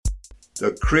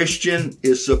The Christian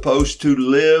is supposed to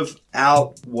live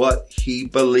out what he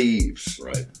believes.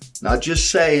 Right. Not just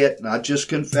say it, not just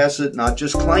confess it, not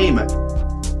just claim it.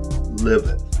 Live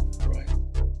it. Right.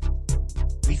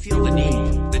 We feel the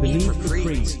need for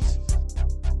creeds.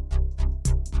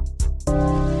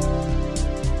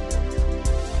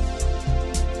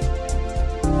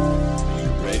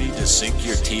 Ready to sink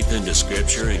your teeth into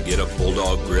Scripture and get a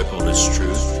bulldog grip on its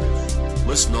truth?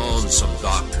 Listen on some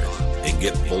doctrine and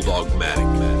get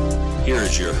bulldogmatic. Here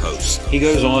is your host. He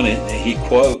goes on and he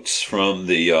quotes from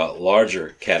the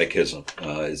larger catechism.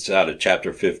 It's out of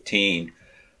chapter 15,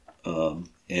 and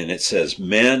it says,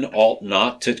 "Men ought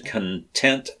not to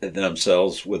content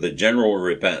themselves with a general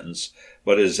repentance,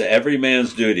 but it is every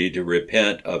man's duty to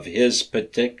repent of his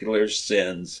particular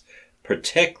sins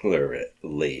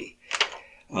particularly."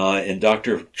 And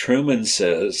Dr. Trueman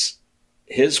says,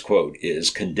 his quote is,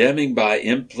 "Condemning by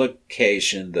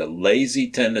implication the lazy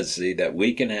tendency that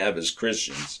we can have as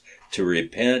Christians to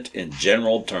repent in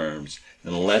general terms,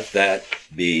 and let that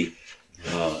be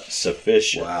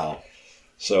sufficient." Wow.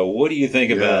 So what do you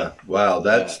think about that? Wow,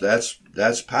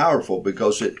 that's powerful,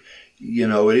 because it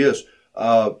is.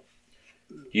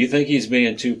 You think he's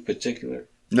being too particular?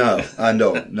 No, I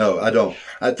don't. No, I don't.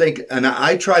 I think, and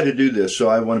I try to do this, so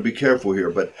I want to be careful here.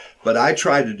 But I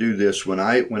try to do this when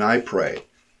I pray.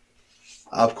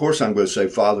 Of course, I'm going to say,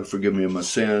 "Father, forgive me of my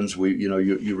sins."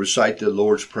 You recite the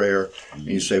Lord's Prayer, and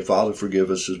you say, "Father,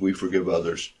 forgive us as we forgive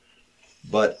others."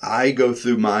 But I go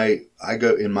in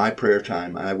my prayer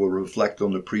time. I will reflect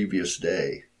on the previous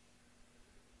day,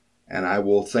 and I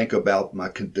will think about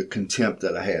the contempt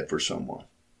that I had for someone.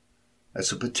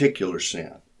 That's a particular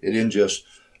sin. It isn't just,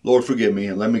 "Lord, forgive me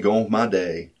and let me go on with my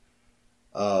day."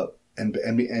 And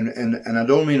I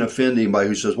don't mean offend anybody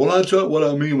who says, "Well, that's not what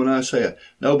I mean when I say it."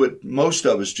 No, but most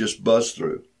of us just buzz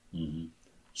through. Mm-hmm.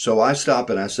 So I stop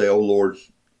and I say, "Oh Lord,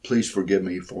 please forgive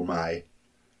me for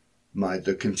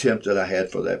the contempt that I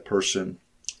had for that person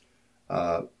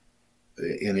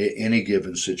in any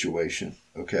given situation."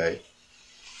 Okay.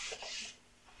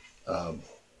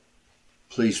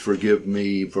 Please forgive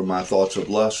me for my thoughts of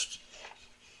lust,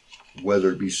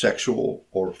 whether it be sexual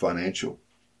or financial.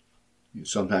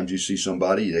 Sometimes you see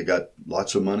somebody, they got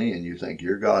lots of money, and you think,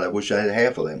 "Dear God, I wish I had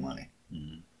half of that money."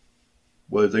 Mm-hmm.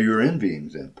 Whether you're envying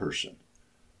that person,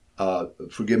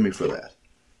 forgive me for that.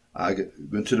 I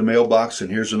went to the mailbox, and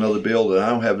here's another bill that I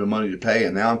don't have the money to pay,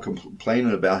 and now I'm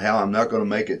complaining about how I'm not going to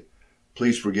make it.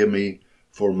 Please forgive me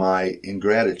for my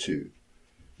ingratitude.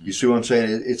 You see what I'm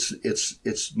saying?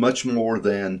 It's much more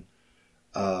than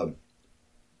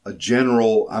a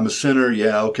general, "I'm a sinner,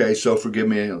 yeah, okay, so forgive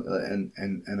me," and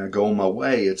I go on my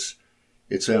way. It's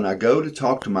when I go to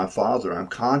talk to my Father, I'm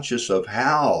conscious of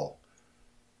how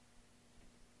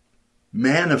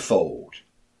manifold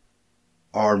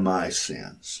are my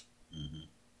sins. Mm-hmm.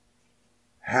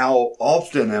 How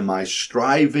often am I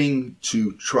striving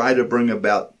to try to bring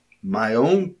about my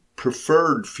own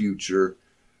preferred future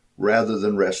rather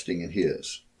than resting in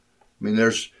His? I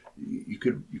mean, you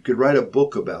could write a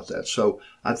book about that. So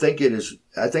I think it is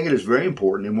very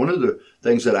important. And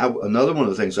another one of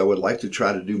the things I would like to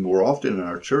try to do more often in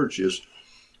our church is,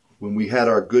 when we had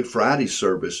our Good Friday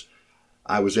service,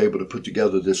 I was able to put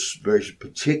together this very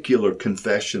particular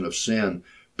confession of sin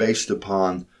based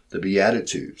upon the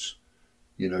Beatitudes.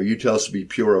 You tell us to be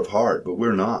pure of heart, but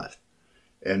we're not.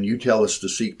 And you tell us to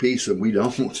seek peace, and we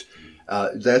don't.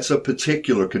 That's a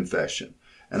particular confession.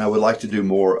 And I would like to do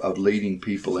more of leading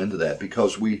people into that,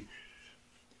 because we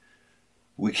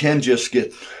can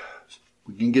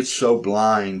get so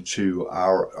blind to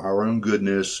our own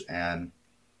goodness and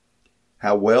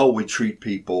how well we treat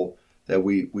people that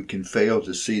we can fail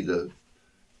to see the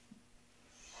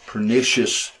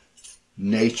pernicious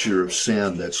nature of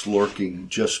sin that's lurking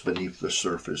just beneath the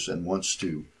surface and wants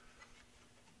to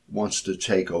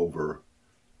take over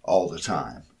all the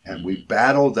time. And we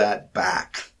battle that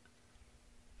back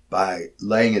by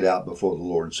laying it out before the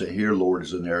Lord and say, "Here, Lord,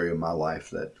 is an area of my life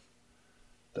that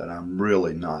I'm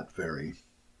really not very."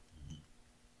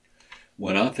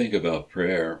 When I think about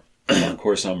prayer, of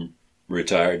course, I'm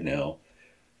retired now,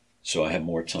 so I have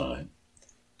more time.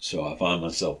 So I find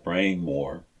myself praying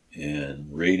more and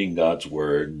reading God's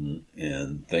Word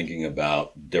and thinking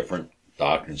about different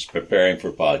doctrines, preparing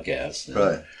for podcasts.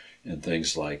 Right. And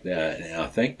things like that. And I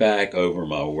think back over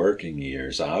my working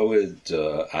years, I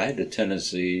had a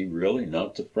tendency really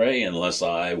not to pray unless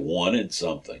I wanted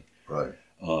something. Right.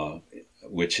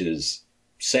 Which is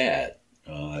sad.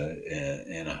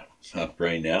 And I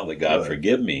pray now that God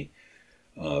forgive me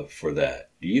for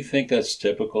that. Do you think that's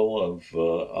typical of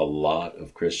a lot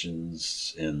of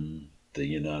Christians in the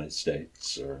United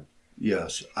States? Or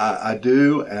Yes, I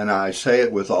do, and I say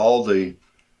it with all the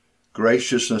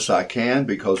graciousness I can,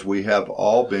 because we have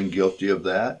all been guilty of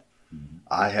that. Mm-hmm.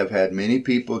 I have had many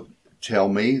people tell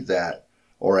me that,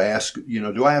 or ask,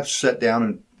 do I have to sit down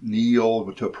and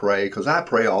kneel to pray? Because I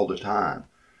pray all the time.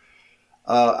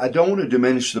 I don't want to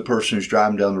diminish the person who's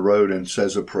driving down the road and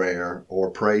says a prayer or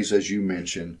prays, as you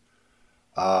mentioned.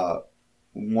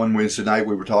 One Wednesday night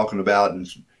we were talking about, and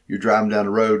you're driving down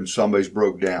the road and somebody's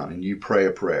broke down, and you pray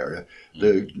a prayer.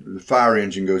 The fire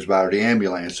engine goes by, or the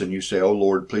ambulance, and you say, "Oh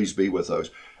Lord, please be with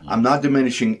those." I'm not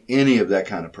diminishing any of that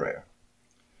kind of prayer.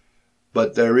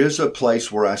 But there is a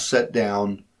place where I sit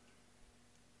down,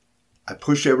 I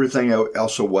push everything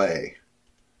else away,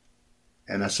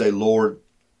 and I say, "Lord,"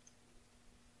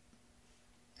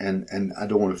 and I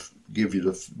don't want to give you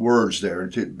the words there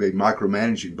and to be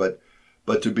micromanaging, but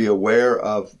to be aware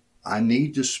of, I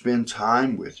need to spend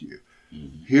time with you.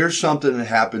 Mm-hmm. Here's something that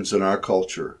happens in our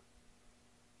culture.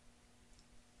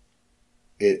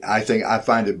 I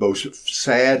find it both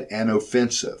sad and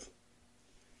offensive.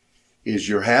 Is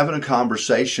you're having a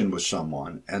conversation with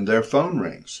someone and their phone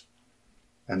rings,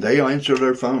 and they answer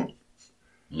their phone.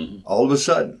 Mm-hmm. All of a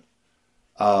sudden,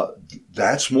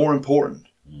 that's more important.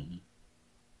 Mm-hmm.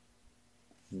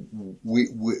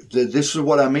 This is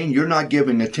what I mean. You're not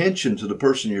giving attention to the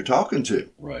person you're talking to.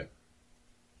 Right.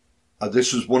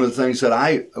 This is one of the things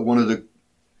one of the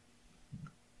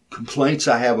complaints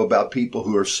I have about people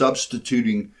who are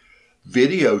substituting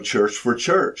video church for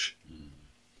church.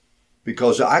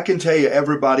 Because I can tell you,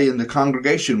 everybody in the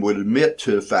congregation would admit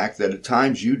to the fact that at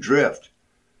times you drift.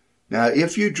 Now,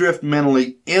 if you drift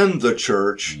mentally in the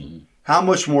church, mm-hmm. how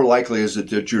much more likely is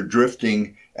it that you're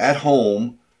drifting at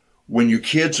home when your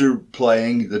kids are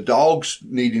playing, the dog's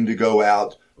needing to go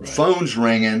out, right. The phone's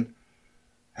ringing?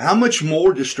 How much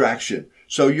more distraction?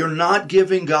 So you're not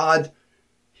giving God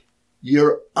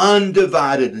your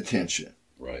undivided attention.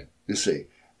 Right. You see.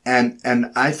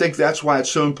 And I think that's why it's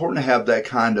so important to have that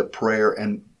kind of prayer.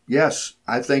 And yes,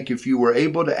 I think if you were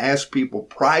able to ask people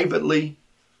privately,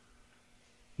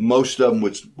 most of them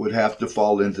would have to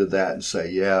fall into that and say,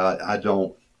 yeah,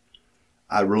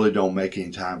 I really don't make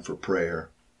any time for prayer.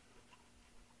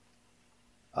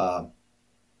 And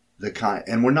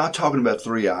we're not talking about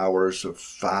 3 hours or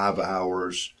 5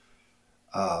 hours.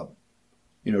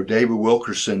 David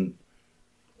Wilkerson,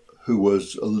 who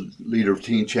was a leader of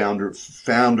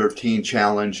founder of Teen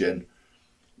Challenge, and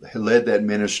led that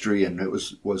ministry, and it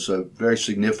was a very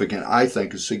significant, I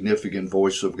think, a significant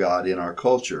voice of God in our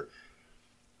culture.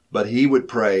 But he would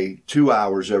pray 2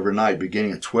 hours every night,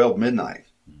 beginning at 12 midnight.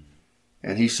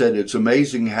 And he said, it's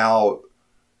amazing how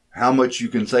much you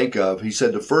can think of. He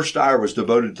said the first hour was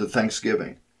devoted to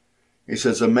Thanksgiving. He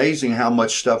says, amazing how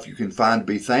much stuff you can find to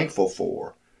be thankful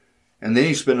for. And then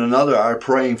he spent another hour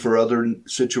praying for other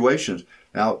situations.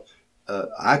 Now,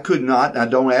 I could not, I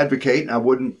don't advocate, and I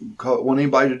wouldn't want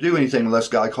anybody to do anything unless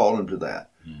God called him to that.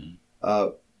 Mm-hmm.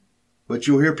 But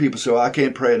you'll hear people say, I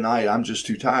can't pray at night, I'm just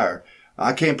too tired.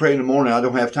 I can't pray in the morning, I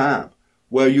don't have time.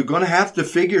 Well, you're going to have to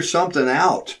figure something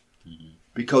out, mm-hmm.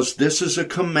 because this is a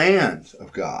command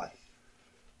of God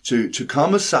to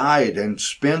come aside and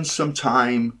spend some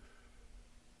time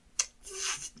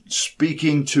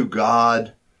speaking to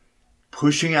God,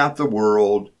 pushing out the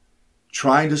world,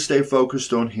 trying to stay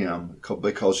focused on him,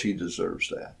 because he deserves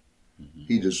that. Mm-hmm.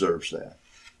 He deserves that.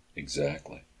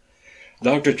 Exactly.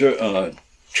 Dr.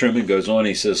 Trueman goes on,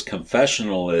 he says,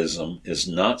 confessionalism is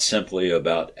not simply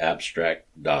about abstract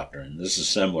doctrine. This is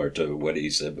similar to what he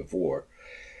said before.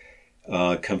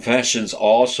 Confessions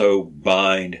also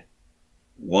bind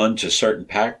one to certain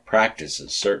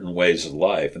practices, certain ways of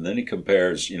life. And then he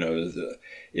compares,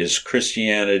 is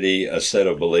Christianity a set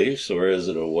of beliefs or is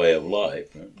it a way of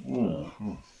life?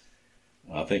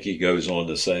 I think he goes on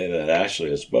to say that actually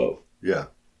it's both. Yeah,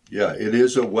 it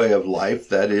is a way of life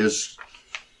that is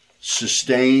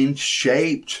sustained,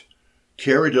 shaped,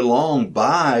 carried along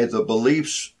by the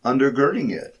beliefs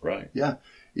undergirding it. Right. Yeah.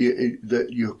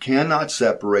 You cannot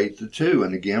separate the two.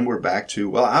 And again, we're back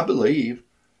to, I believe.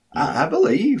 I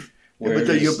believe.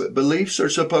 But your beliefs are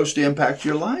supposed to impact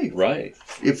your life. Right.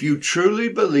 If you truly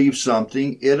believe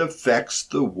something, it affects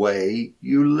the way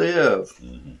you live.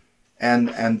 Mm-hmm.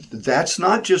 And that's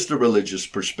not just a religious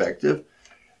perspective.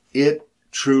 It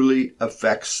truly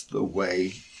affects the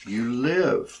way you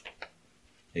live.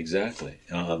 Exactly.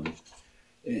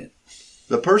 The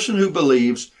person who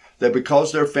believes that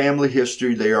because their family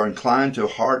history they are inclined to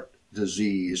heart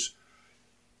disease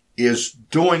is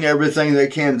doing everything they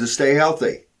can to stay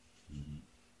healthy. Mm-hmm.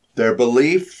 Their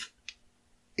belief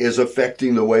is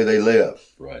affecting the way they live.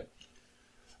 Right.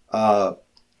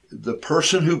 the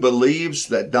person who believes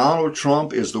that Donald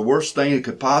Trump is the worst thing that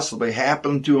could possibly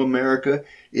happen to America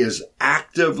is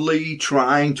actively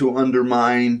trying to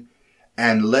undermine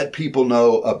and let people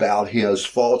know about his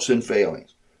faults and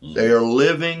failings. Mm-hmm. They are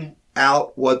living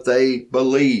out what they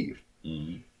believe.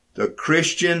 Mm-hmm. The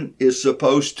Christian is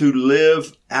supposed to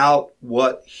live out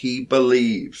what he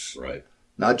believes. Right.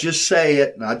 Not just say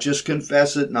it, not just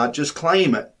confess it, not just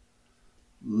claim it.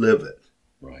 Live it.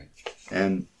 Right.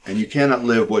 And you cannot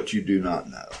live what you do not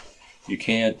know. You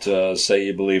can't say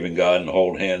you believe in God and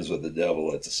hold hands with the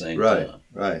devil at the same time.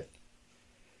 Right.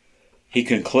 He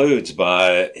concludes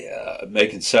by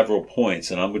making several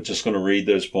points, and I'm just going to read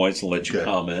those points and let you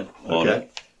comment on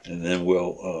it, and then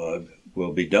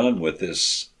we'll be done with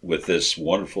this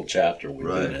wonderful chapter we've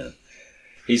been in.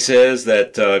 He says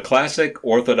that classic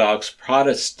Orthodox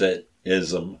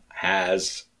Protestantism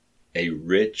has a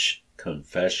rich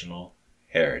confessional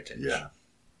heritage. Yeah.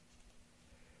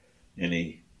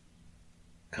 Any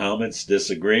comments,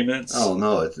 disagreements? Oh,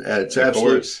 no, it's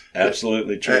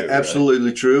absolutely true. Absolutely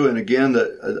right? true. And again,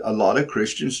 a lot of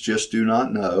Christians just do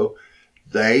not know.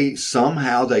 They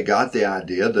got the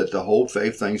idea that the whole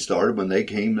faith thing started when they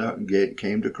came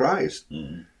to Christ.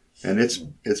 Mm-hmm. And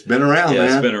it's been around, man.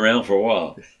 It's been around for a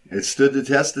while. It stood the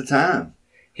test of time.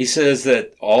 He says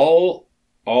that all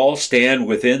stand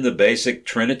within the basic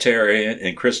Trinitarian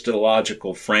and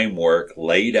Christological framework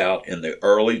laid out in the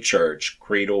early church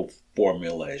creedal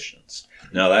formulations.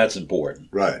 Now that's important.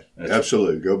 Right.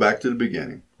 Absolutely. Go back to the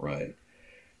beginning. Right.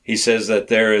 He says that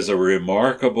there is a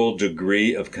remarkable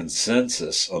degree of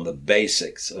consensus on the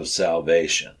basics of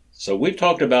salvation. So we've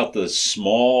talked about the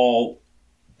small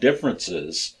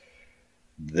differences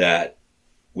that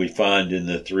we find in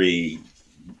the three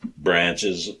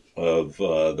branches of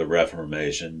the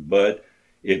Reformation, but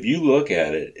if you look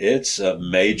at it, it's a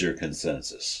major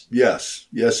consensus. Yes,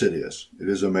 it is. It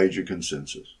is a major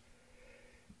consensus.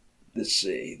 Let's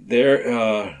see. There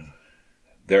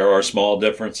are small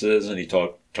differences, and he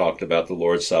talked about the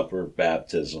Lord's Supper,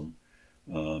 baptism,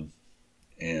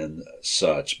 and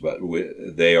such, but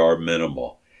they are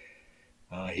minimal.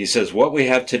 He says, what we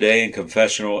have today in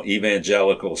confessional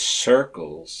evangelical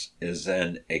circles is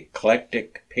an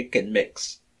eclectic pick and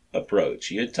mix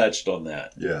approach. You touched on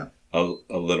that a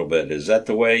little bit. Is that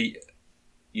the way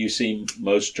you see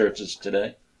most churches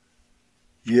today?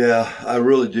 Yeah, I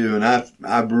really do. And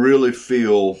I really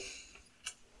feel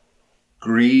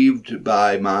grieved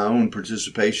by my own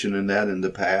participation in that in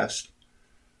the past,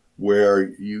 where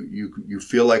you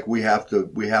feel like we have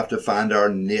to find our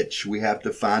niche. We have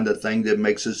to find a thing that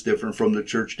makes us different from the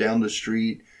church down the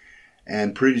street.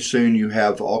 And pretty soon you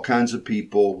have all kinds of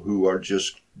people who are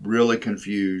just really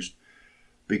confused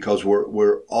because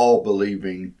we're all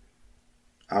believing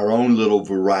our own little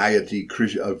variety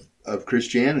of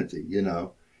Christianity,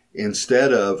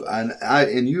 instead of,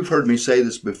 and you've heard me say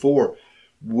this before,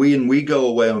 when we go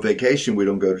away on vacation, we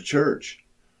don't go to church.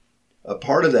 A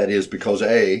part of that is because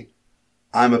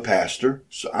I'm a pastor,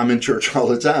 so I'm in church all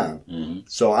the time. Mm-hmm.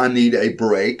 So I need a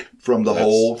break from the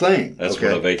whole thing. That's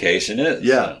what a vacation is.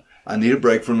 Yeah. I need a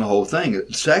break from the whole thing.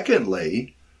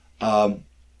 Secondly,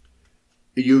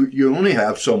 you only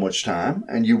have so much time,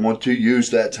 and you want to use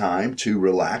that time to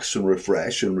relax and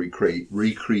refresh and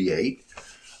recreate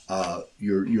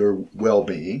your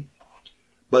well-being.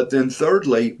 But then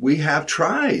thirdly, we have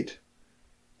tried.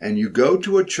 And you go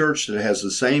to a church that has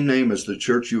the same name as the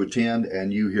church you attend,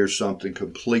 and you hear something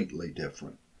completely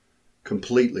different.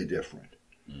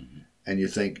 Mm-hmm. And you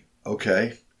think,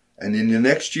 okay. And then the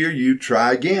next year you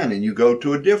try again, and you go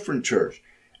to a different church,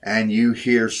 and you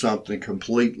hear something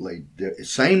completely different.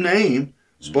 Same name,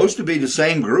 supposed to be the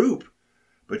same group,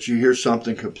 but you hear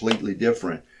something completely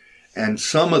different. And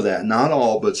some of that, not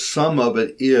all, but some of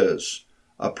it is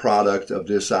a product of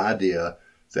this idea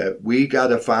that we got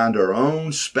to find our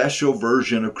own special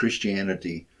version of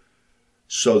Christianity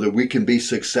so that we can be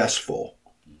successful,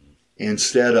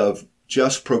 instead of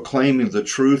just proclaiming the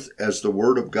truth as the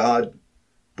Word of God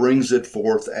brings it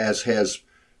forth, as has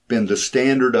been the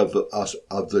standard of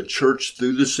the church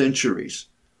through the centuries,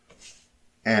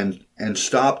 and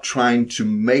stop trying to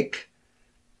make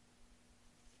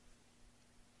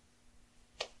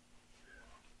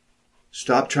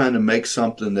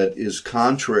something that is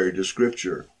contrary to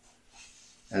Scripture.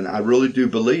 And I really do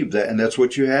believe that. And that's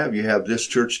what you have. You have this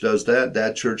church does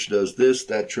that church does this,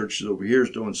 that church over here is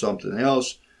doing something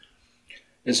else.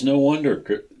 It's no wonder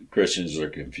Christians are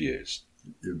confused.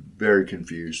 They're very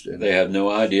confused. And they have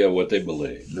no idea what they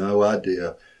believe. No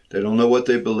idea. They don't know what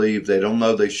they believe. They don't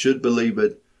know they should believe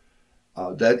it.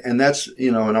 And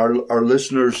our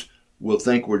listeners will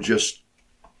think we're just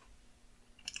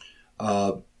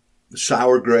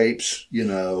sour grapes,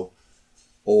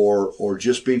 or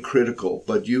just being critical.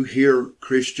 But you hear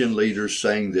Christian leaders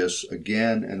saying this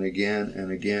again and again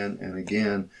and again and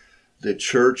again. The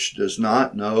church does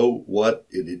not know what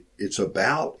it's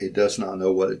about. It does not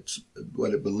know what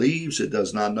it believes. It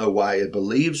does not know why it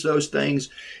believes those things.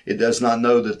 It does not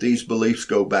know that these beliefs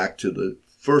go back to the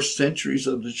first centuries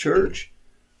of the church.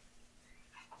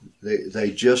 They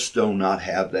just do not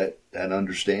have that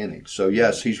understanding. So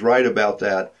yes, he's right about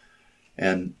that,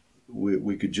 and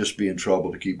we could just be in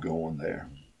trouble to keep going there.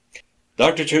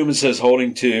 Dr. Trueman says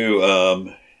holding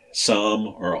to some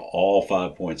or all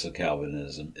 5 points of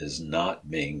Calvinism is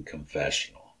not being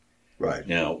confessional. Right.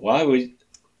 Now, why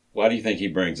do you think he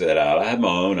brings that out? I have my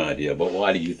own idea, but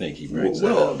why do you think he brings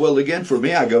that out? Well, again, for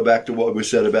me, I go back to what we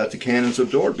said about the canons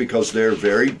of Dort, because they're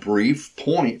very brief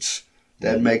points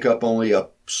that make up only a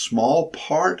small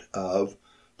part of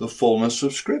the fullness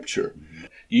of Scripture.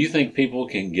 Do you think people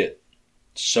can get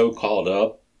so caught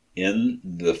up in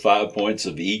the 5 points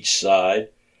of each side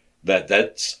that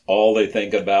that's all they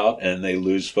think about, and they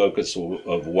lose focus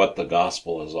of what the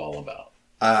gospel is all about?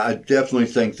 I definitely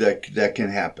think that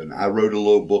can happen. I wrote a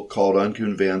little book called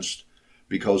Unconvinced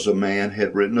because a man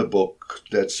had written a book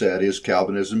that said, "Is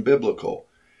Calvinism biblical?"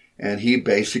 And he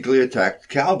basically attacked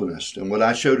Calvinists. And what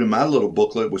I showed in my little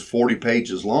booklet was 40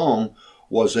 pages long,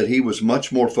 was that he was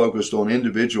much more focused on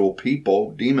individual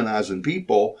people, demonizing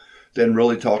people, than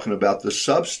really talking about the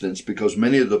substance, because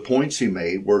many of the points he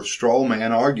made were straw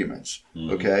man arguments.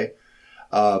 Okay?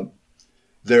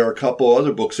 There are a couple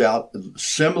other books out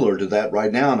similar to that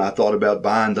right now, and I thought about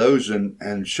buying those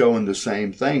and showing the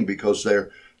same thing, because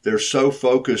they're so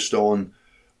focused on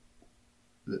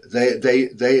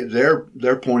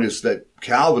their point is that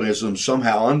Calvinism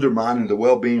somehow undermining the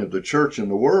well-being of the church and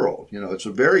the world. It's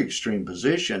a very extreme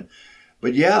position,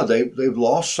 but yeah, they've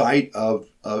lost sight of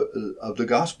the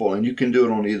gospel, and you can do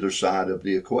it on either side of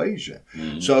the equation.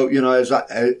 So as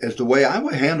the way I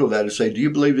would handle that is say, do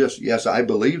you believe this? Yes, I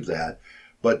believe that.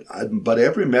 But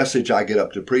every message I get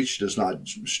up to preach does not,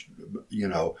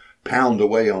 pound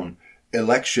away on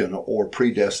election or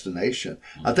predestination.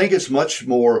 I think it's much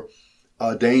more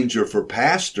danger for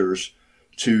pastors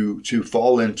to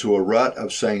fall into a rut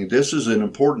of saying this is an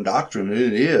important doctrine, and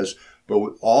it is, but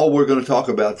all we're going to talk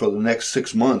about for the next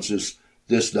 6 months is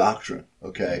this doctrine,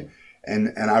 okay?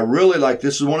 And I really like,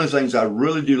 this is one of the things I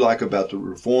really do like about the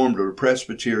Reformed or the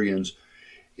Presbyterians,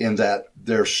 in that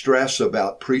their stress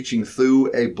about preaching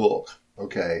through a book,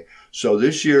 okay? So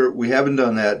this year we haven't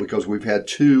done that because we've had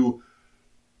two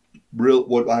real,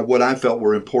 what I felt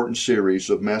were important series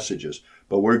of messages.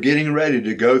 But we're getting ready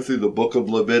to go through the book of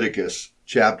Leviticus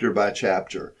chapter by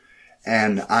chapter.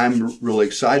 And I'm really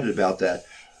excited about that.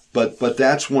 But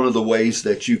that's one of the ways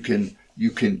that you can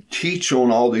teach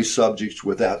on all these subjects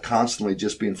without constantly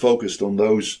just being focused on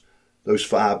those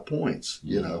 5 points,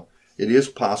 It is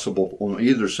possible on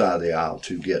either side of the aisle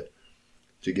to get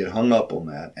hung up on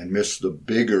that and miss the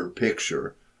bigger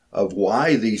picture of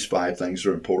why these 5 things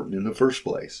are important in the first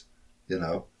place.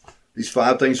 These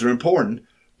 5 things are important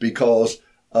because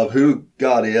of who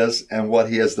God is and what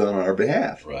He has done on our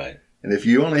behalf. Right. And if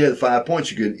you only had 5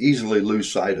 points, you could easily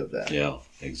lose sight of that. Yeah,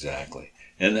 exactly.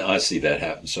 And I see that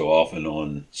happen so often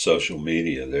on social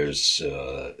media. There's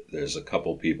a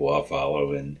couple people I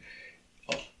follow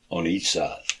on each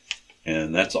side.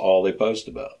 And that's all they post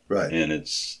about. Right. And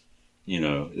it's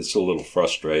a little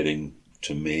frustrating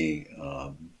to me.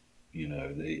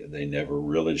 They never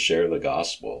really share the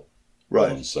gospel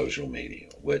on social media,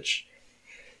 which,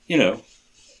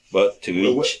 but to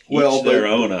each their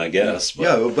own, I guess.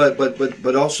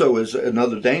 But also is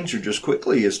another danger just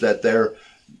quickly is that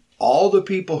all the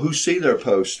people who see their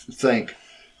posts think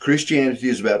Christianity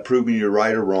is about proving you're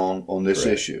right or wrong on this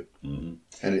issue. Mm-hmm.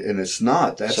 And it's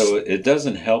not. So it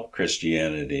doesn't help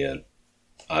Christianity, and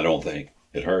I don't think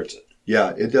it hurts it.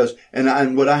 Yeah, it does.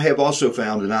 And what I have also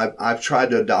found, and I've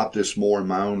tried to adopt this more in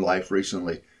my own life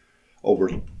recently, over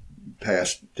the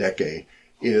past decade,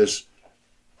 is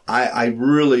I'm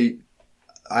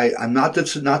not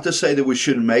to say that we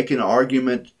shouldn't make an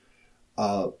argument,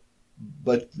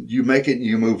 but you make it and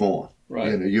you move on.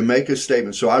 Right. You make a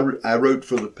statement. So I wrote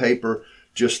for the paper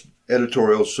just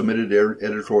editorials, submitted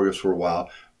editorials for a while.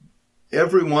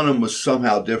 Every one of them was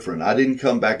somehow different. I didn't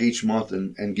come back each month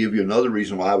and give you another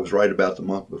reason why I was right about the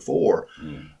month before.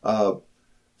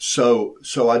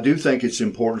 So I do think it's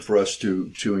important for us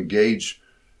to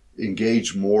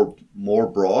engage more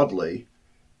broadly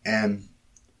and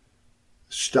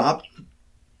stop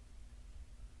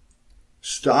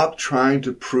trying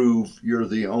to prove you're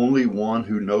the only one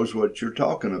who knows what you're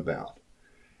talking about.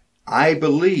 I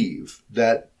believe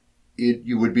that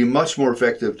you would be much more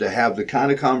effective to have the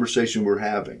kind of conversation we're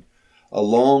having, a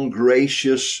long,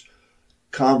 gracious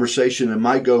conversation that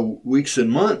might go weeks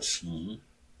and months,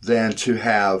 than to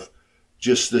have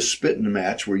just this spitting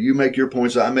match where you make your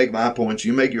points, I make my points,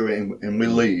 you make your, and we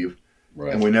leave,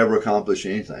 and we never accomplish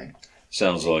anything.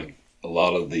 Sounds like a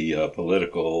lot of the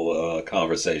political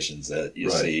conversations that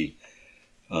you see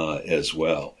as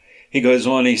well. He goes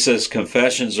on, he says,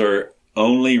 confessions are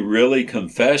only really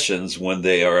confessions when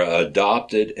they are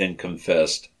adopted and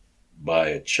confessed by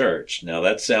a church. Now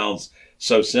that sounds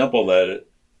so simple that it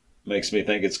makes me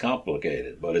think it's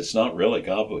complicated, but it's not really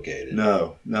complicated.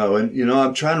 No. And,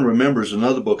 I'm trying to remember, there's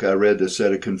another book I read that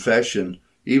said a confession,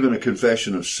 even a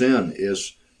confession of sin,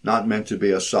 is not meant to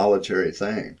be a solitary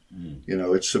thing.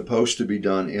 It's supposed to be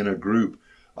done in a group.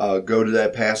 Go to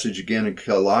that passage again in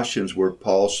Colossians where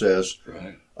Paul says,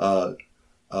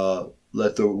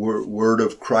 let the word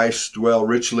of Christ dwell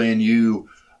richly in you,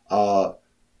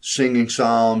 singing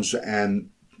psalms and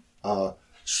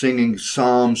singing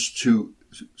psalms to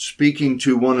speaking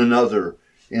to one another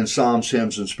in psalms,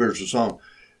 hymns, and spiritual songs.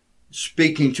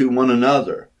 Speaking to one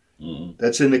another.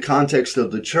 That's in the context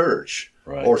of the church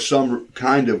or some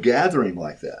kind of gathering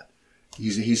like that.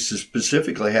 He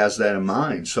specifically has that in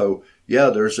mind. So,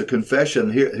 there's a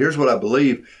confession. Here's what I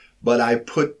believe, but I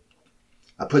put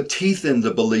teeth in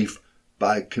the belief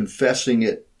by confessing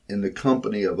it in the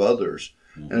company of others.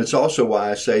 And it's also why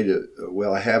I say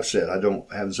I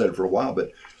haven't said it for a while,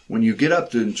 but when you get up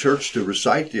to church to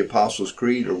recite the Apostles'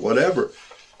 Creed or whatever,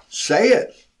 say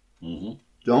it.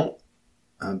 Don't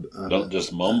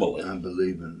just mumble it. I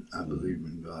believe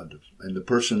in God. And the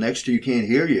person next to you can't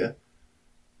hear you.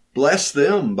 Bless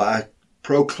them by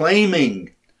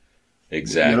proclaiming.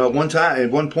 Exactly.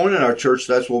 At one point in our church,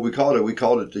 that's what we called it. We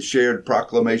called it the shared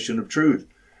proclamation of truth.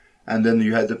 And then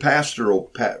you had the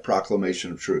pastoral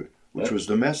proclamation of truth, which was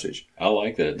the message. I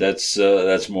like that.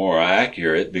 That's more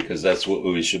accurate because that's what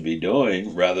we should be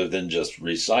doing rather than just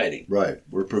reciting. Right.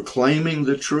 We're proclaiming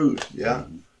the truth,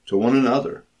 to one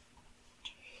another.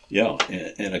 Yeah,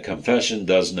 and a confession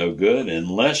does no good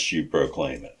unless you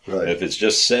proclaim it. Right. If it's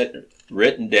just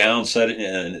written down,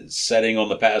 setting on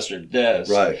the pastor's desk,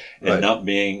 and not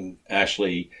being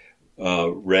actually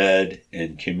read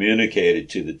and communicated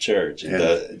to the church,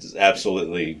 it's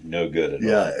absolutely no good at all.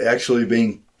 Yeah, actually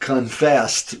being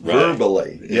confessed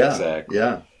verbally. Yeah, exactly.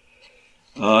 Yeah.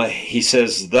 He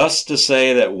says, thus to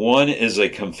say that one is a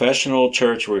confessional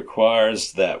church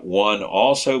requires that one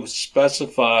also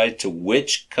specify to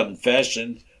which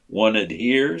confession one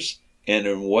adheres and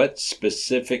in what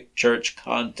specific church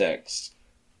context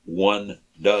one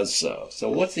does so.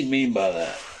 So what's he mean by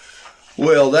that?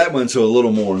 Well, that one's a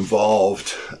little more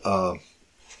involved. I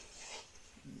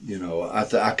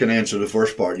can answer the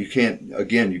first part. You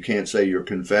can't say you're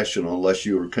confessional unless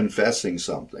you're confessing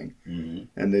something.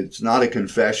 And it's not a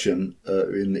confession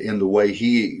in the way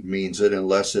he means it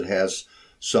unless it has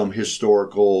some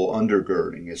historical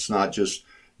undergirding. It's not just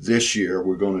this year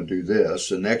we're going to do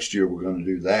this and next year we're going to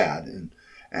do that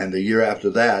and the year after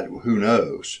that, who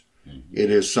knows?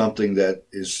 It is something that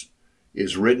is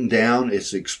written down,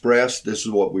 it's expressed, this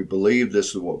is what we believe, this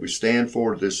is what we stand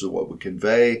for, this is what we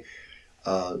convey.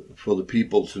 For the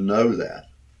people to know that,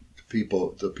 the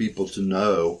people to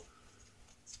know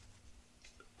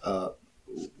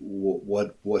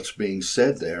what's being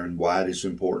said there and why it is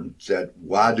important.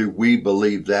 Why do we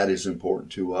believe that is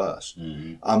important to us?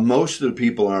 Most of the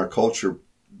people in our culture,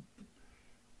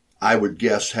 I would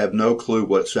guess, have no clue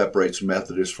what separates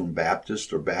Methodists from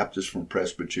Baptists or Baptists from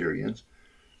Presbyterians,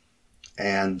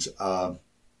 and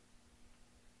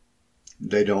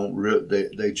they don't.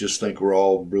 They just think we're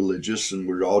all religious and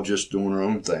we're all just doing our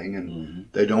own thing, and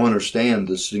they don't understand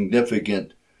the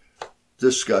significant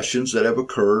discussions that have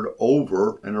occurred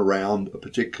over and around a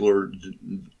particular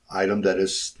item that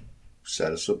has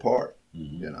set us apart.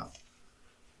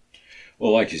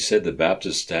 Well, like you said, the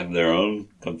Baptists have their own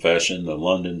confession, the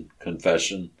London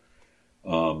Confession,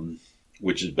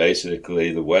 which is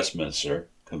basically the Westminster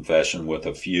Confession with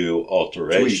a few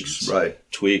alterations,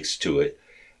 tweaks to it.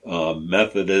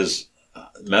 Methodist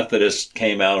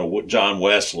came out of John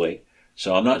Wesley,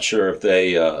 so I'm not sure if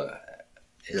they.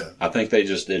 I think they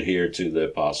just adhere to the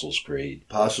Apostles' Creed.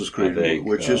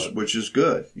 Which is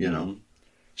good,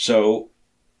 So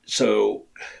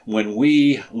when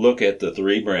we look at the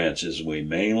three branches, we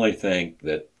mainly think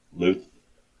that the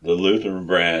Lutheran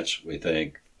branch. We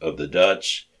think of the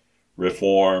Dutch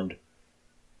Reformed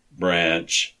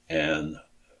branch, and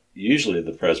usually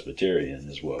the Presbyterian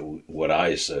is what I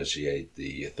associate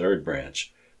the third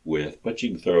branch with, but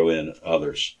you can throw in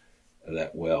others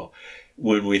that well.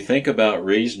 When we think about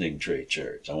Reasoning Tree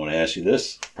Church, I want to ask you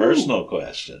this personal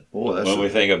question. When we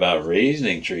think about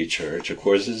Reasoning Tree Church, of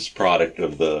course, it's a product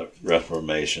of the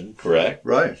Reformation, correct?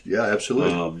 Right. Yeah,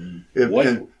 absolutely.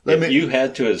 You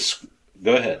had to,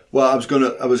 go ahead. Well, I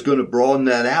was going to broaden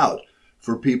that out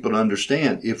for people to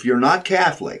understand. If you're not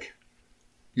Catholic,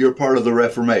 you're part of the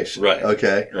Reformation. Right.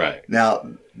 Okay. Right.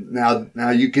 Now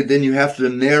you have to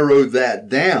narrow that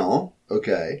down.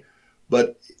 Okay.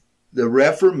 But the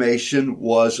Reformation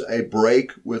was a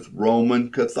break with Roman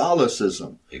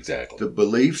Catholicism. Exactly. The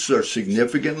beliefs are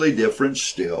significantly different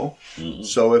still. Mm-hmm.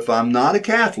 So if I'm not a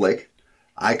Catholic,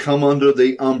 I come under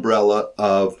the umbrella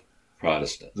of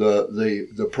Protestant.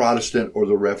 The Protestant or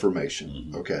the Reformation.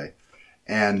 Mm-hmm. Okay.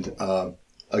 And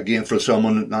again, for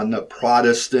someone not a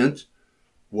Protestant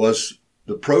was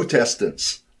the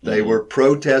Protestants. They mm-hmm. were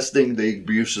protesting the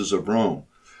abuses of Rome.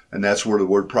 And that's where the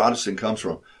word Protestant comes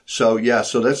from. So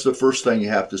that's the first thing you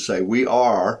have to say. We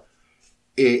are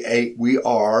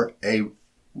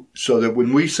so that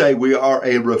when we say we are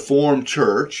a Reformed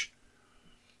church,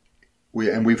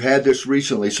 we've had this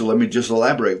recently, so let me just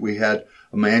elaborate. We had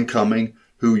a man coming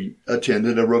who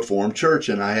attended a Reformed church,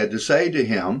 and I had to say to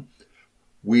him,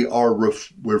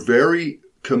 we're very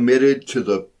committed to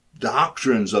the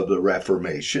doctrines of the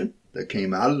Reformation that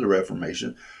came out of the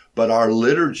Reformation, but our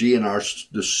liturgy and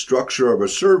the structure of a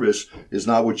service is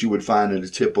not what you would find in a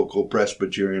typical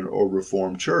Presbyterian or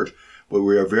Reformed church. But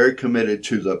we are very committed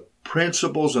to the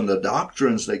principles and the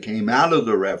doctrines that came out of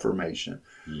the Reformation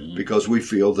mm-hmm. because we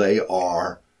feel they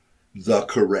are the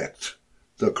correct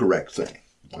thing.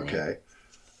 Okay.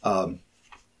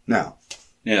 Now,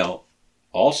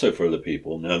 also for the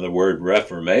people, now the word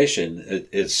Reformation,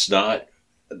 it's not.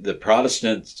 The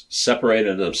Protestants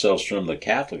separated themselves from the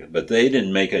Catholic, but they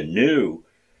didn't make a new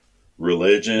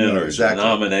religion or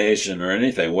denomination or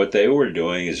anything. What they were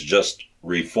doing is just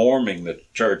reforming the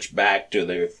church back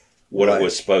to what it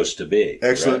was supposed to be.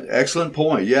 Excellent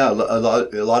point. Yeah, a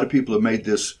lot of people have made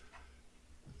this,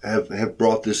 have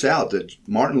brought this out, that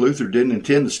Martin Luther didn't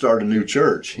intend to start a new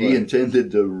church. Right. He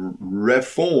intended to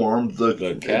reform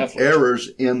the errors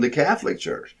in the Catholic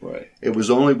Church. Right. It was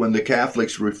only when the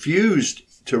Catholics refused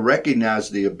to recognize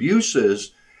the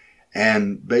abuses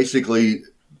and basically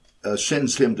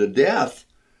sentenced him to death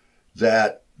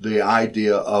that the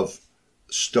idea of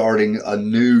starting a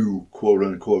new, quote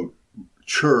unquote,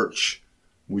 church,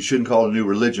 we shouldn't call it a new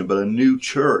religion, but a new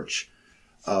church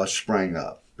sprang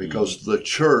up, because mm-hmm. the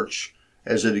church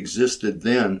as it existed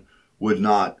then would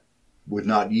not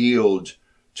yield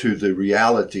to the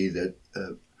reality that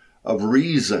of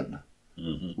reason.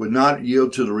 Mm-hmm. Would not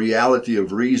yield to the reality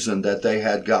of reason, that they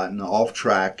had gotten off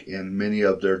track and many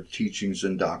of their teachings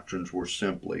and doctrines were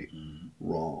simply mm-hmm.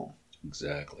 wrong.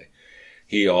 Exactly.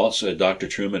 Dr.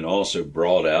 Trueman also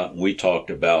brought out, and we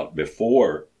talked about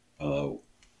before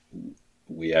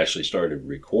we actually started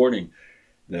recording,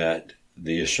 that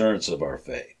the assurance of our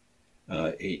faith.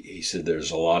 He said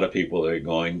there's a lot of people that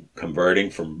are converting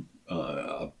from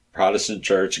a Protestant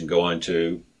church and going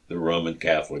to the Roman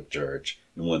Catholic Church.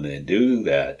 And when they do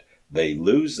that, they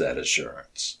lose that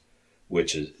assurance,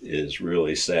 which is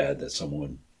really sad that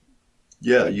someone.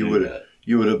 Yeah, you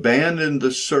would abandon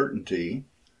the certainty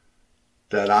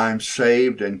that I'm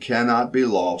saved and cannot be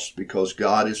lost because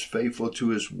God is faithful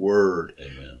to His word.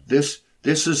 Amen. This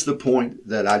is the point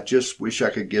that I just wish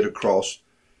I could get across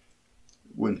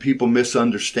when people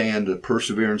misunderstand the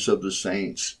perseverance of the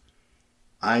saints.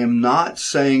 I am not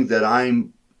saying that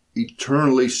I'm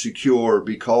eternally secure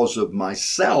because of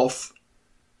myself.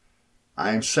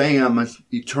 I am saying I'm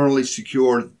eternally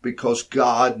secure because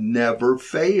God never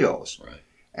fails. Right.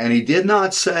 And He did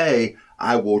not say,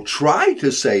 I will try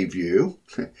to save you.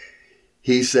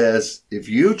 He says, if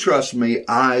you trust me,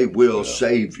 I will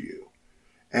save you.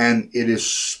 And it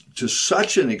is to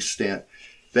such an extent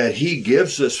that He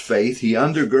gives us faith. He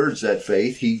undergirds that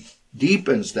faith. He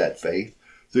deepens that faith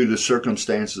through the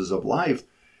circumstances of life.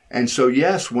 And so,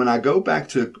 yes, when I go back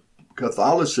to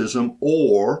Catholicism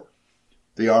or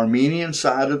the Armenian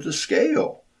side of the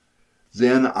scale,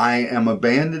 then I am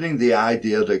abandoning the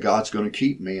idea that God's going to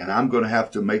keep me, and I'm going to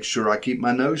have to make sure I keep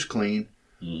my nose clean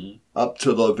mm-hmm. up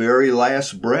to the very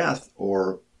last breath,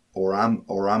 or I'm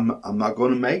not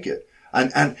going to make it.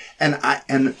 And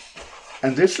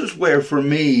this is where, for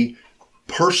me,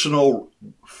 personal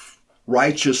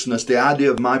righteousness, the idea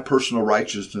of my personal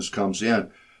righteousness comes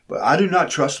in. But I do not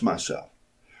trust myself.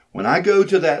 When I go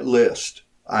to that list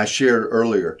I shared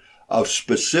earlier of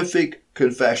specific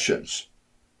confessions,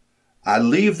 I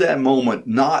leave that moment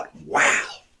not, wow,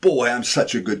 boy, I'm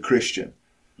such a good Christian.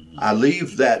 Mm-hmm. I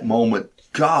leave that moment,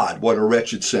 God, what a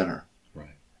wretched sinner.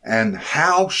 Right. And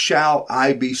how shall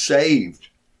I be saved?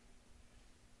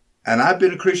 And I've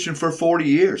been a Christian for 40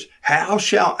 years. How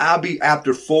shall I be,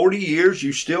 after 40 years,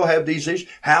 you still have these issues?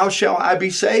 How shall I be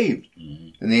saved?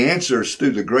 Mm-hmm. And the answer is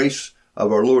through the grace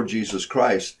of our Lord Jesus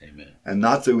Christ. Amen. And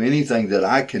not through anything that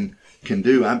I can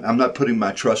do. I'm not putting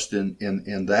my trust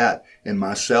in that, in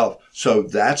myself. So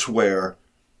that's where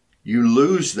you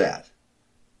lose that.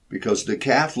 Because the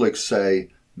Catholics say,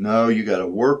 no, you got to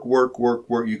work.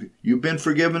 You've been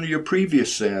forgiven of your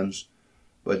previous sins,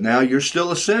 but now you're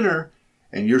still a sinner,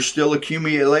 and you're still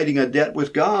accumulating a debt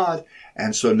with God.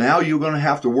 And so now you're going to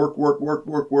have to work.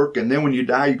 And then when you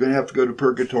die, you're going to have to go to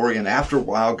purgatory. And after a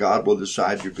while, God will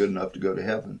decide you're good enough to go to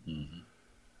heaven. Mm-hmm.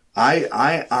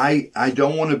 I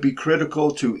don't want to be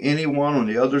critical to anyone on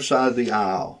the other side of the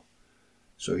aisle.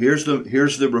 So here's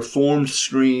the Reformed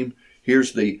stream.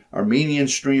 Here's the Armenian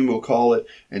stream, we'll call it.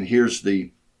 And here's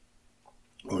the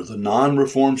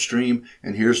non-Reformed stream,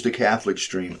 and here's the Catholic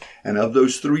stream. And of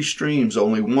those three streams,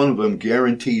 only one of them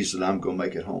guarantees that I'm going to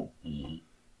make it home. Mm-hmm.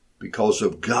 Because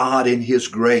of God and His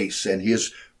grace and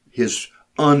His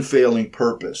unfailing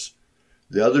purpose.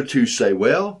 The other two say,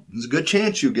 well, there's a good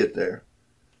chance you'll get there.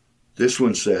 This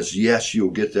one says, yes, you'll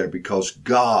get there because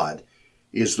God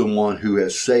is the one who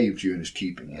has saved you and is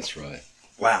keeping you. That's right.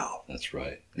 Wow. That's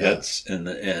right. Yeah.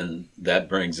 And that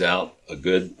brings out a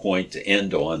good point to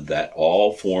end on, that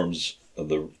all forms of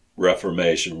the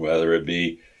Reformation, whether it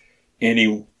be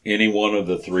any one of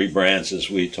the three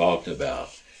branches we talked about,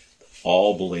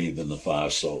 all believe in the five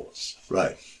solas.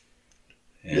 Right.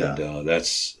 And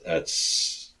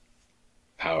that's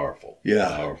powerful.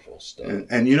 Yeah. Powerful stuff.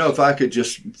 And if I could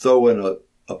just throw in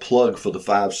a plug for the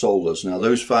five solas. Now,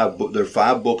 there are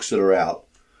 5 books that are out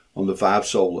on the five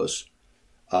solas.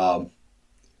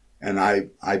 And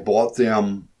I bought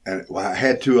them, and I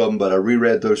had 2 of them, but I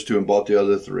reread those 2 and bought the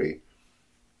other 3.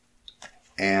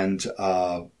 And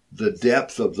the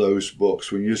depth of those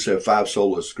books, when you say 5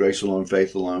 solas, grace alone,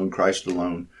 faith alone, Christ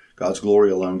alone, God's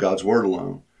glory alone, God's word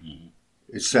alone, mm-hmm.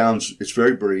 It's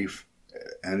very brief,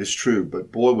 and it's true.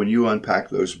 But boy, when you unpack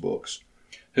those books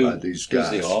by these guys.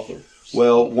 Who's the author?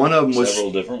 Well, one of them was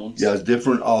several different ones. Yeah,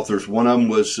 different authors. One of them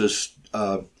was this.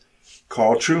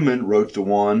 Carl Trueman wrote the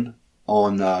one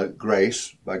on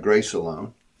grace, by grace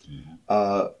alone.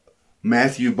 Mm-hmm.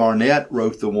 Matthew Barnett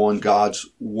wrote the one, God's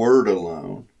Word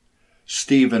Alone.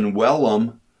 Stephen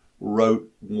Wellum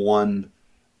wrote one,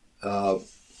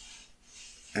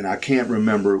 and I can't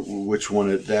remember which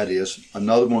one that is.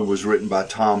 Another one was written by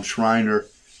Tom Schreiner,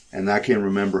 and I can't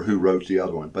remember who wrote the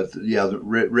other one. But yeah,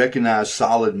 recognized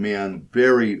solid men,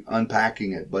 very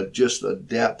unpacking it, but just a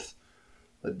depth.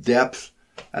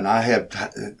 And I've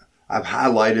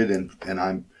highlighted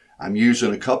and I'm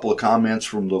using a couple of comments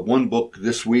from the one book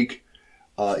this week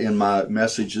in my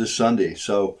message this Sunday.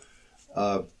 So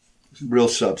real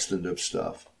substantive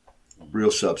stuff.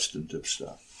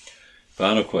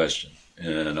 Final question,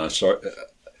 and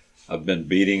I've been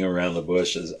beating around the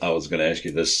bushes. I was going to ask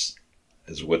you this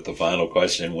as with the final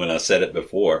question when I said it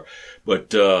before,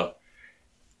 but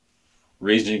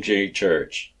Regency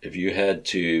Church, if you had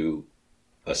to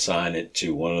assign it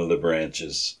to one of the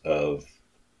branches of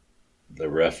the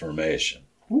Reformation.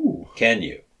 Ooh. Can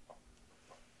you?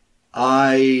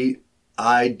 I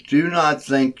do not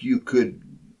think you could.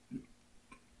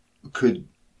 Okay.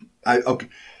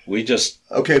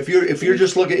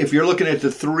 If you're looking at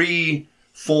the 3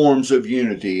 forms of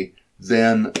unity,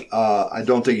 then I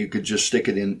don't think you could just stick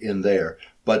it in there.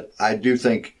 But I do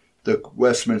think the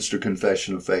Westminster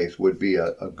Confession of Faith would be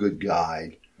a good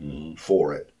guide. Mm-hmm.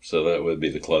 For it. So that would be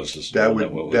the closest. That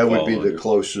would be the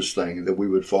closest thing that we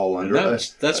would fall under.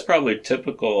 That's probably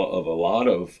typical of a lot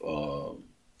of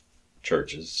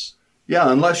churches.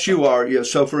 Yeah, unless you are. Yeah.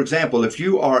 So, for example, if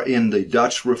you are in the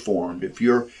Dutch Reformed, if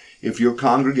your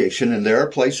congregation, and there are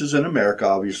places in America,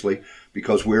 obviously,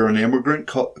 because we're an immigrant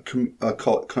country,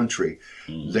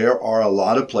 mm-hmm. there are a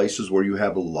lot of places where you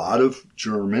have a lot of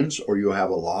Germans or you have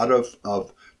a lot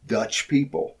of Dutch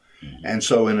people. Mm-hmm. And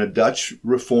so in a Dutch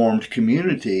Reformed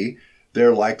community,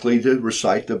 they're likely to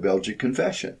recite the Belgic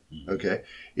Confession. Mm-hmm. Okay.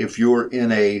 If you're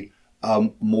in a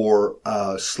more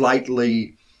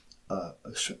slightly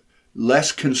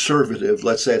less conservative,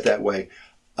 let's say it that way,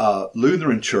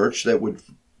 Lutheran church that would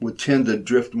tend to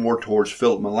drift more towards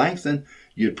Philip Melanchthon,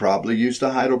 you'd probably use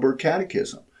the Heidelberg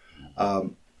Catechism.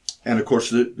 And of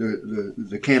course,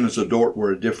 the canons of Dort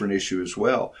were a different issue as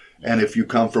well. And if you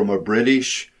come from a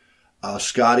British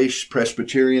Scottish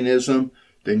Presbyterianism,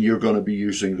 then you're going to be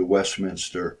using the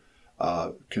Westminster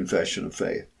Confession of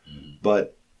Faith. Mm-hmm.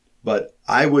 But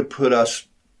I would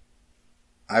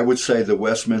say the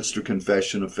Westminster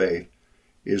Confession of Faith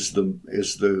is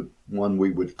the one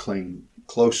we would cling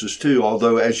closest to.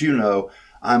 Although, as you know,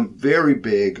 I'm very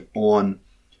big on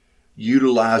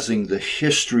utilizing the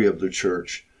history of the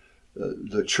church,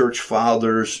 the church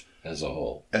fathers as a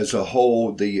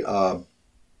whole. The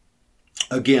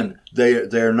again, they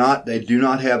do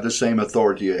not have the same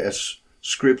authority as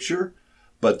Scripture,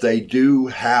 but they do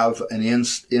have an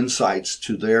insights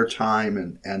to their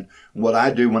time. And what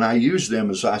I do when I use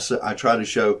them is I try to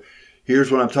show,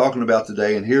 here's what I'm talking about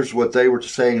today, and here's what they were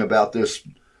saying about this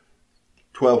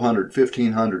 1,200,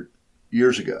 1,500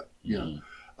 years ago. You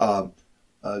know,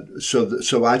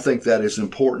 so I think that is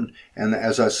important. And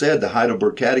as I said, the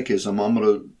Heidelberg Catechism, I'm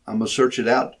gonna search it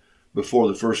out before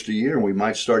the first of the year, and we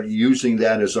might start using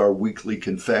that as our weekly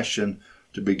confession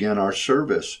to begin our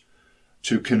service,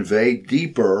 to convey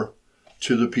deeper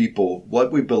to the people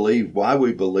what we believe, why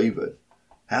we believe it,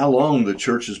 how long the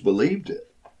church has believed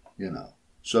it, you know,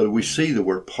 so that we see that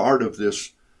we're part of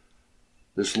this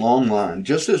long line.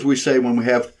 Just as we say when we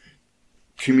have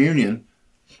communion,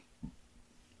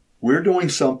 we're doing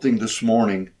something this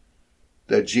morning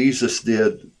that Jesus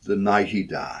did the night he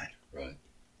died. Right.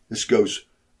 This goes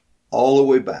all the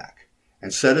way back.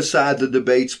 And set aside the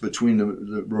debates between the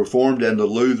Reformed and the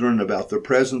Lutheran about the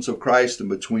presence of Christ, and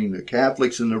between the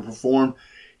Catholics and the Reformed.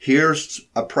 Here's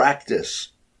a practice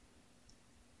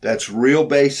that's real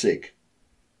basic,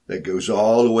 that goes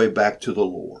all the way back to the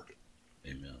Lord.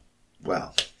 Amen.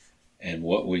 Wow. And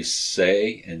what we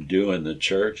say and do in the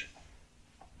church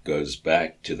goes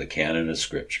back to the canon of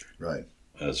Scripture. Right.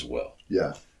 As well.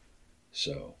 Yeah.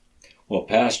 So, well,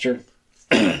 Pastor,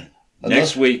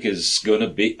 next week is going to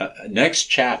be, next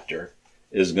chapter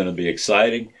is going to be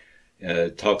exciting.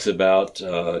 It talks about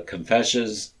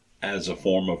confessions as a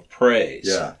form of praise.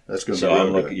 Yeah, that's going to be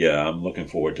real good. I'm looking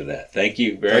forward to that. Thank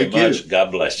you very much.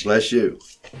 God bless you. Bless you.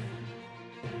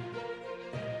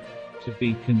 To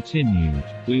be continued.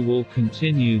 We will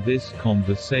continue this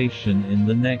conversation in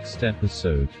the next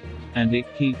episode. And it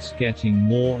keeps getting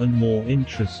more and more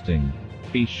interesting.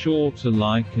 Be sure to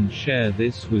like and share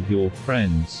this with your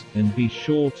friends, and be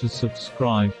sure to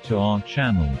subscribe to our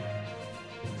channel.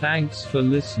 Thanks for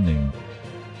listening.